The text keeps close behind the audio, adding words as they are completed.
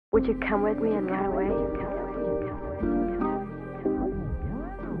Would you come with me and run away?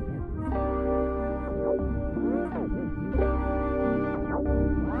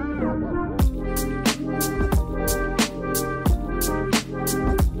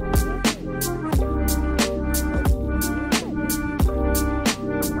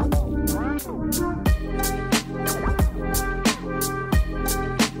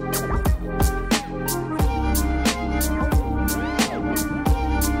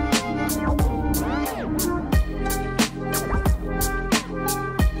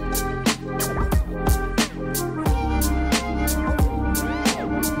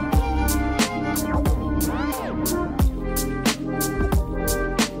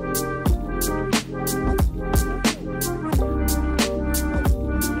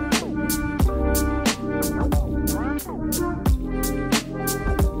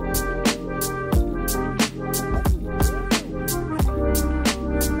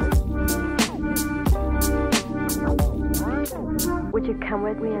 Would you come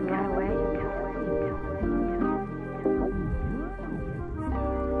with me and run away?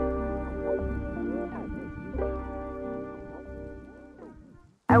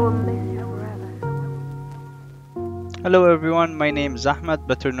 I will miss you forever. Hello everyone, my name is Ahmed,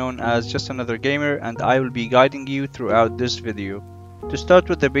 better known as Just Another Gamer, and I will be guiding you throughout this video. To start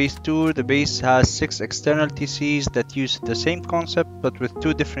with the base tour, the base has 6 external TCs that use the same concept but with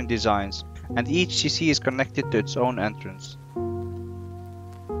 2 different designs, and each TC is connected to its own entrance.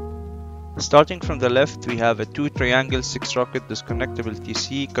 Starting from the left, we have a 2 triangle 6 rocket disconnectable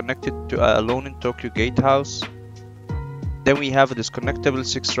TC connected to a AlonInTokyo gatehouse. Then we have a disconnectable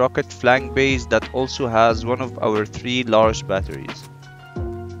 6 rocket flank base that also has one of our 3 large batteries.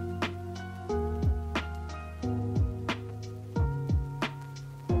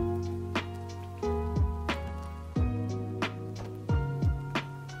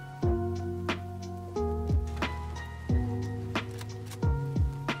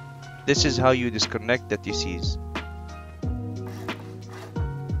 This is how you disconnect the TCs.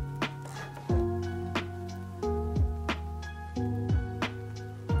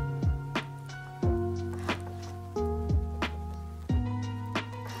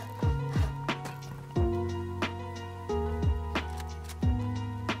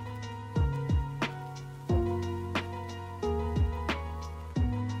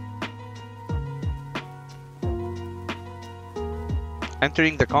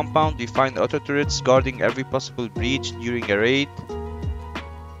 Entering the compound, we find auto turrets guarding every possible breach during a raid.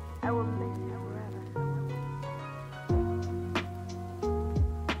 I will miss you forever.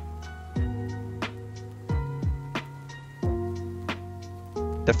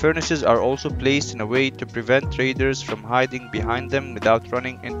 The furnaces are also placed in a way to prevent raiders from hiding behind them without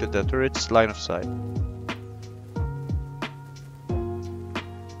running into the turret's line of sight.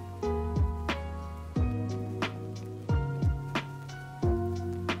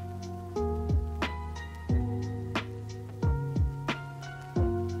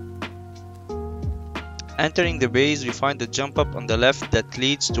 Entering the base, we find a jump up on the left that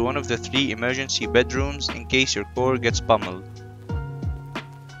leads to one of the 3 emergency bedrooms in case your core gets pummeled.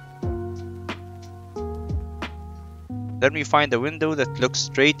 Then we find a window that looks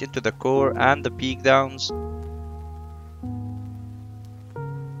straight into the core and the Peekdowns.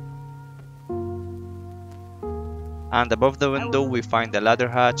 And above the window we find a ladder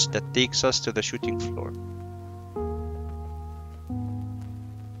hatch that takes us to the shooting floor.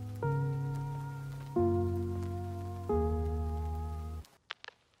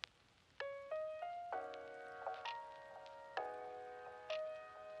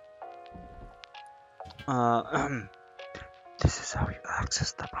 This is how you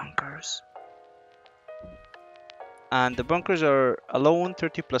access the bunkers. And the bunkers are alone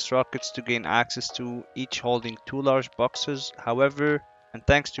 30 plus rockets to gain access to, each holding 2 large boxes. However, and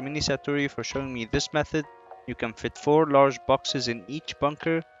thanks to Mini Satori for showing me this method, you can fit 4 large boxes in each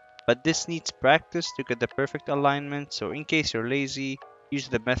bunker, but this needs practice to get the perfect alignment, so in case you're lazy, use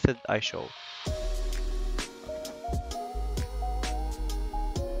the method I show.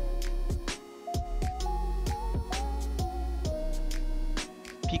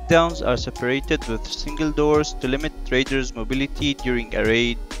 Peekdowns are separated with single doors to limit raiders' mobility during a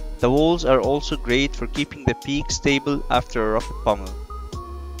raid. The walls are also great for keeping the peak stable after a rocket pummel.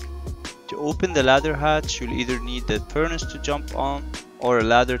 To open the ladder hatch, you'll either need the furnace to jump on or a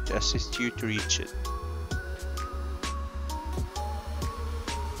ladder to assist you to reach it.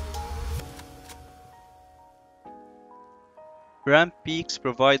 Ramp peaks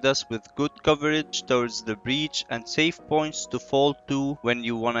provide us with good coverage towards the breach and safe points to fall to when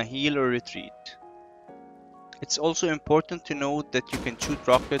you wanna heal or retreat. It's also important to note that you can shoot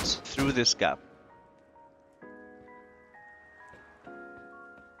rockets through this gap.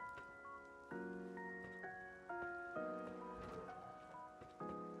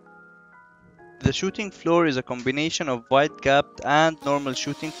 The shooting floor is a combination of wide-gapped and normal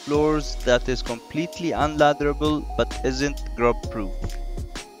shooting floors that is completely unladderable but isn't grub-proof.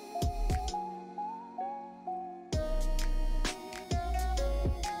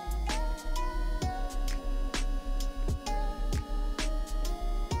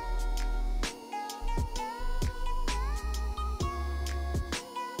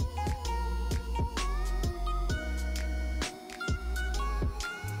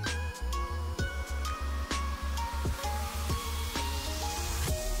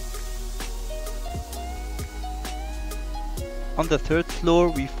 On the third floor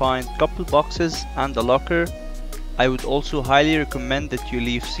we find couple boxes and a locker. I would also highly recommend that you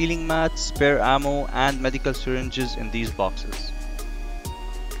leave ceiling mats, spare ammo and medical syringes in these boxes.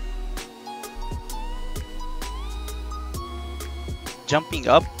 Jumping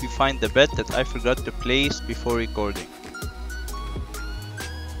up, we find the bed that I forgot to place before recording.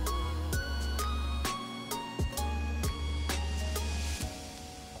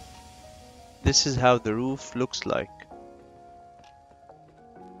 This is how the roof looks like.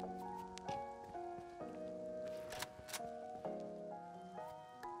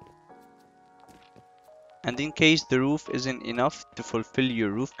 And in case the roof isn't enough to fulfill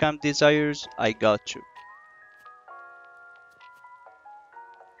your roof camp desires, I got you.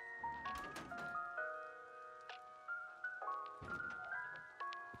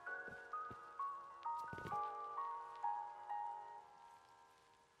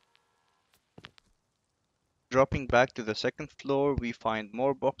 Dropping back to the second floor, we find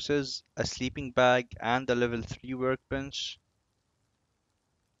more boxes, a sleeping bag, and a level 3 workbench.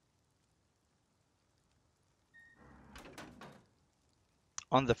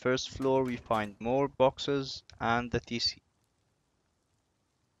 On the first floor, we find more boxes and the TC.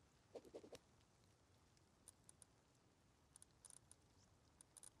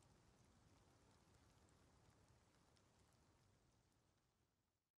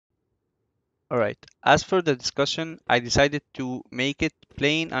 Alright, as for the discussion, I decided to make it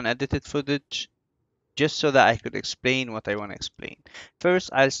plain unedited footage just so that I could explain what I want to explain.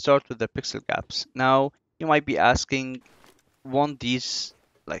 First, I'll start with the pixel gaps. Now, you might be asking, won't these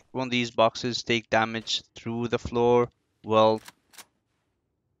boxes take damage through the floor? Well,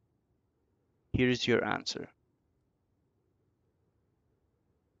 here's your answer.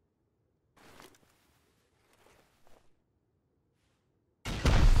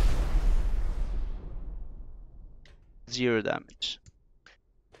 Zero damage.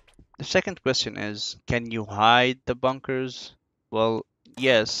 The second question is, can you hide the bunkers? Well,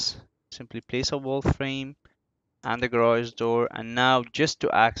 yes. Simply place a wall frame and a garage door, and now just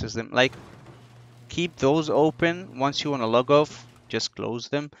to access them, like, keep those open. Once you want to log off, just close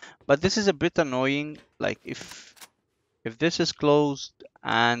them. But this is a bit annoying, like if this is closed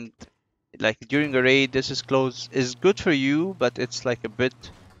and like during a raid this is closed, is good for you, but it's like a bit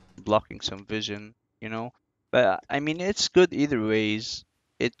blocking some vision, you know. But I mean, it's good either ways.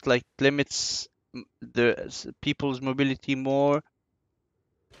 It like limits people's mobility more,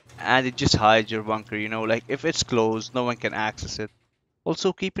 and it just hides your bunker, you know. Like if it's closed, no one can access it.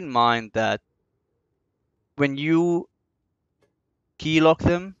 Also keep in mind that when you keylock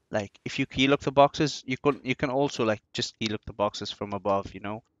them, like if you keylock the boxes, you can also like just keylock the boxes from above, you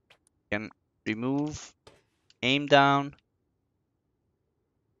know. You can remove, aim down.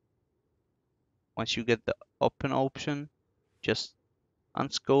 Once you get the open option, just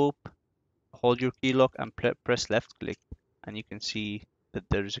unscope, hold your keylock and press left click, and you can see that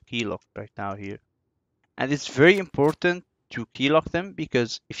there's a keylock right now here. And it's very important to keylock them,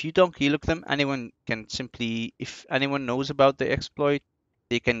 because if you don't keylock them, anyone can simply, if anyone knows about the exploit,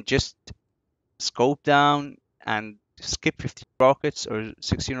 they can just scope down and skip 15 rockets or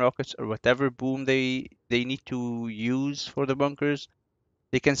 16 rockets or whatever boom they need to use for the bunkers.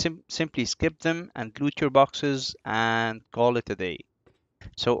 They can simply skip them and loot your boxes and call it a day.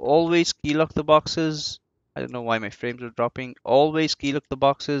 So always keylock the boxes. I don't know why my frames are dropping. Always keylock the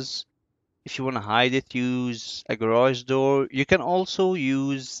boxes. If you want to hide it, use a garage door. You can also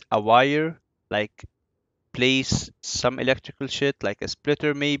use a wire, like place some electrical shit, like a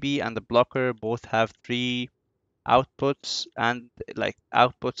splitter maybe, and a blocker. Both have three outputs and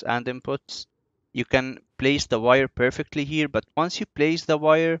inputs. You can place the wire perfectly here, but once you place the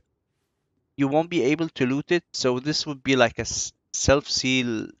wire, you won't be able to loot it. So this would be like a self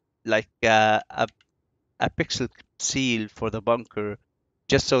seal, like a pixel seal for the bunker,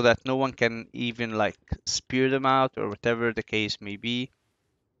 just so that no one can even like spear them out or whatever the case may be.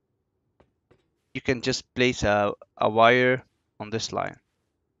 You can just place a wire on this line.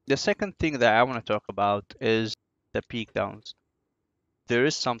 The second thing that I want to talk about is the peak downs. There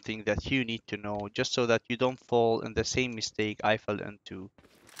is something that you need to know just so that you don't fall in the same mistake I fell into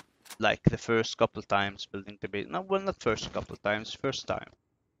like the first couple times building the base. No, well, not first couple times, first time.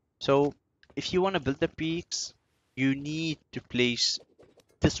 So if you want to build the peaks, you need to place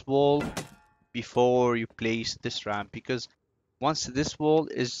this wall before you place this ramp, because once this wall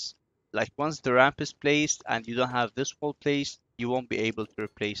is once the ramp is placed and you don't have this wall placed, you won't be able to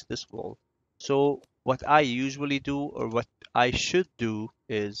replace this wall. So what I usually do, or what I should do,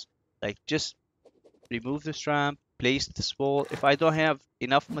 is just remove this ramp, place this wall. If I don't have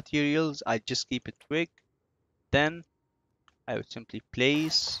enough materials, I just keep it twig. Then I would simply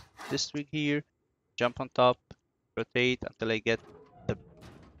place this twig here, jump on top, rotate until I get the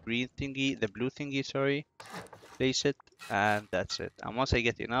green thingy, the blue thingy, sorry, place it, and that's it. And once I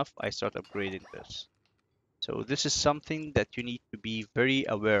get enough, I start upgrading this. So this is something that you need to be very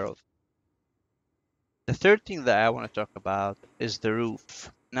aware of. The third thing that I want to talk about is the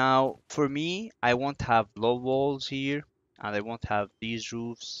roof. Now, for me, I won't have low walls here, and I won't have these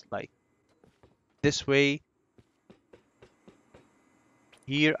roofs like this way.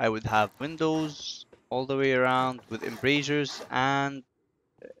 Here, I would have windows all the way around with embrasures and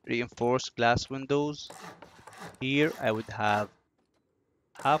reinforced glass windows. Here, I would have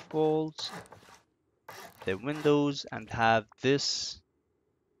half walls, the windows, and have this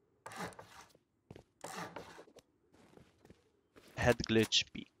head glitch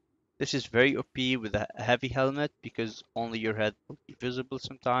peak. This is very OP with a heavy helmet because only your head will be visible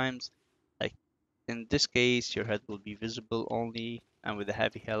sometimes. Like in this case, your head will be visible only, and with a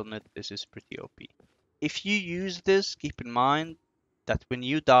heavy helmet, this is pretty OP. If you use this, keep in mind that when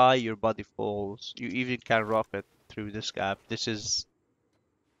you die, your body falls. You even can rocket through this gap. This is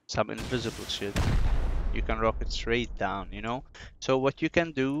some invisible shit. You can rocket straight down, you know? So what you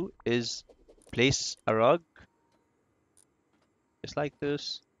can do is place a rug, just like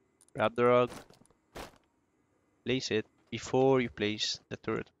this. Grab the rug, place it before you place the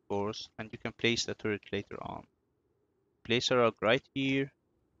turret, of course, and you can place the turret later on. Place a rug right here,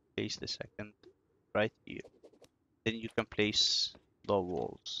 place the second right here. Then you can place low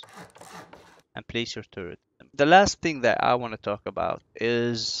walls and place your turret. The last thing that I want to talk about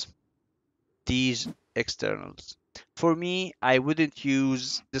is these externals. For me, I wouldn't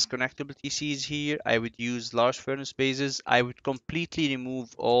use disconnectable TCs here. I would use large furnace bases. I would completely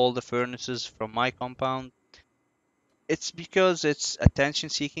remove all the furnaces from my compound. It's because it's attention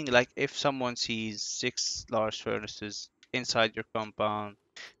seeking. Like if someone sees 6 large furnaces inside your compound,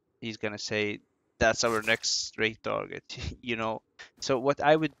 he's gonna say that's our next raid target, you know. So what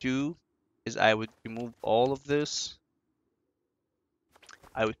I would do is I would remove all of this.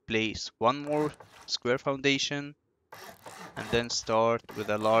 I would place one more square foundation and then start with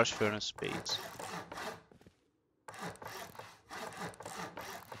a large furnace base.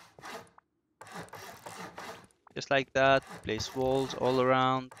 Just like that, place walls all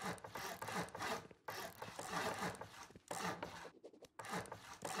around.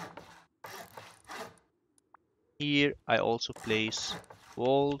 Here I also place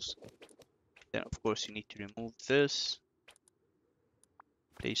walls. Then of course you need to remove this.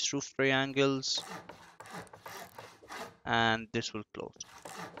 Place roof triangles. And this will close.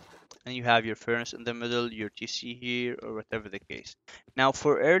 And you have your furnace in the middle, your TC here, or whatever the case. Now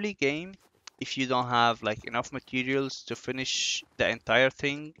for early game, if you don't have like enough materials to finish the entire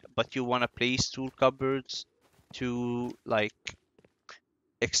thing, but you want to place tool cupboards to like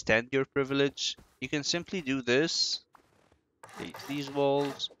extend your privilege, you can simply do this. Place these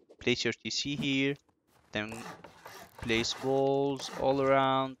walls, place your TC here, then place walls all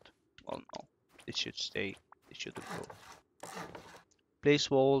around. Well, no, it should stay, it shouldn't go. Place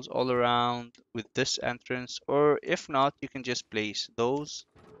walls all around with this entrance, or if not, you can just place those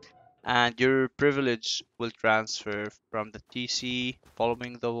and your privilege will transfer from the TC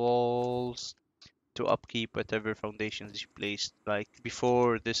following the walls to upkeep whatever foundations you placed like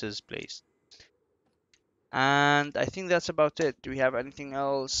before this is placed. And I think that's about it. Do we have anything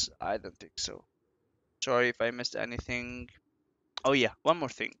else? I don't think so. Sorry if I missed anything. Oh yeah, one more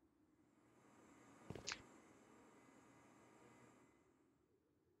thing.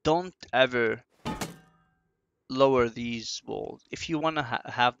 Don't ever lower these walls. If you want to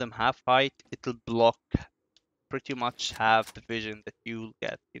have them half height, it'll block pretty much half the vision that you'll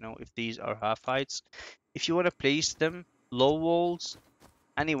get, you know, if these are half heights. If you want to place them low walls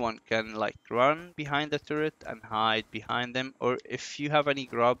anyone can like run behind the turret and hide behind them, or if you have any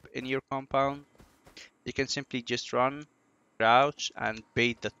grub in your compound, you can simply just run, crouch, and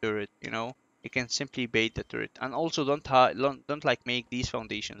bait the turret. You can simply bait the turret, and also don't like make these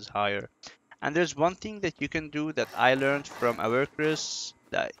foundations higher. And there's one thing that you can do that I learned from our workers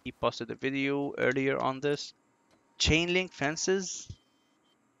that he posted a video earlier on this. Chain link fences,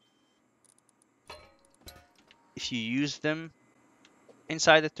 if you use them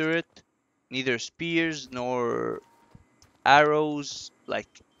inside the turret, neither spears nor arrows, like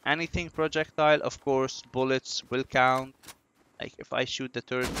anything projectile, of course, bullets will count. Like if I shoot the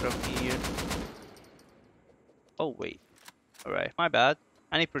turret from here. Oh, wait. Alright, my bad.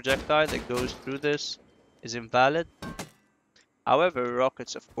 Any projectile that goes through this is invalid. However,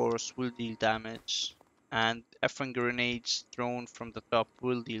 rockets, of course, will deal damage, and F1 grenades thrown from the top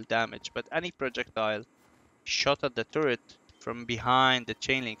will deal damage, but any projectile shot at the turret from behind the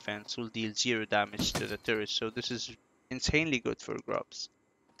chain link fence will deal 0 damage to the turret, so this is insanely good for grubs.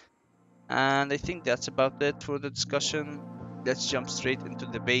 And I think that's about it for the discussion. Let's jump straight into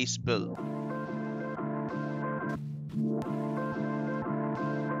the base build.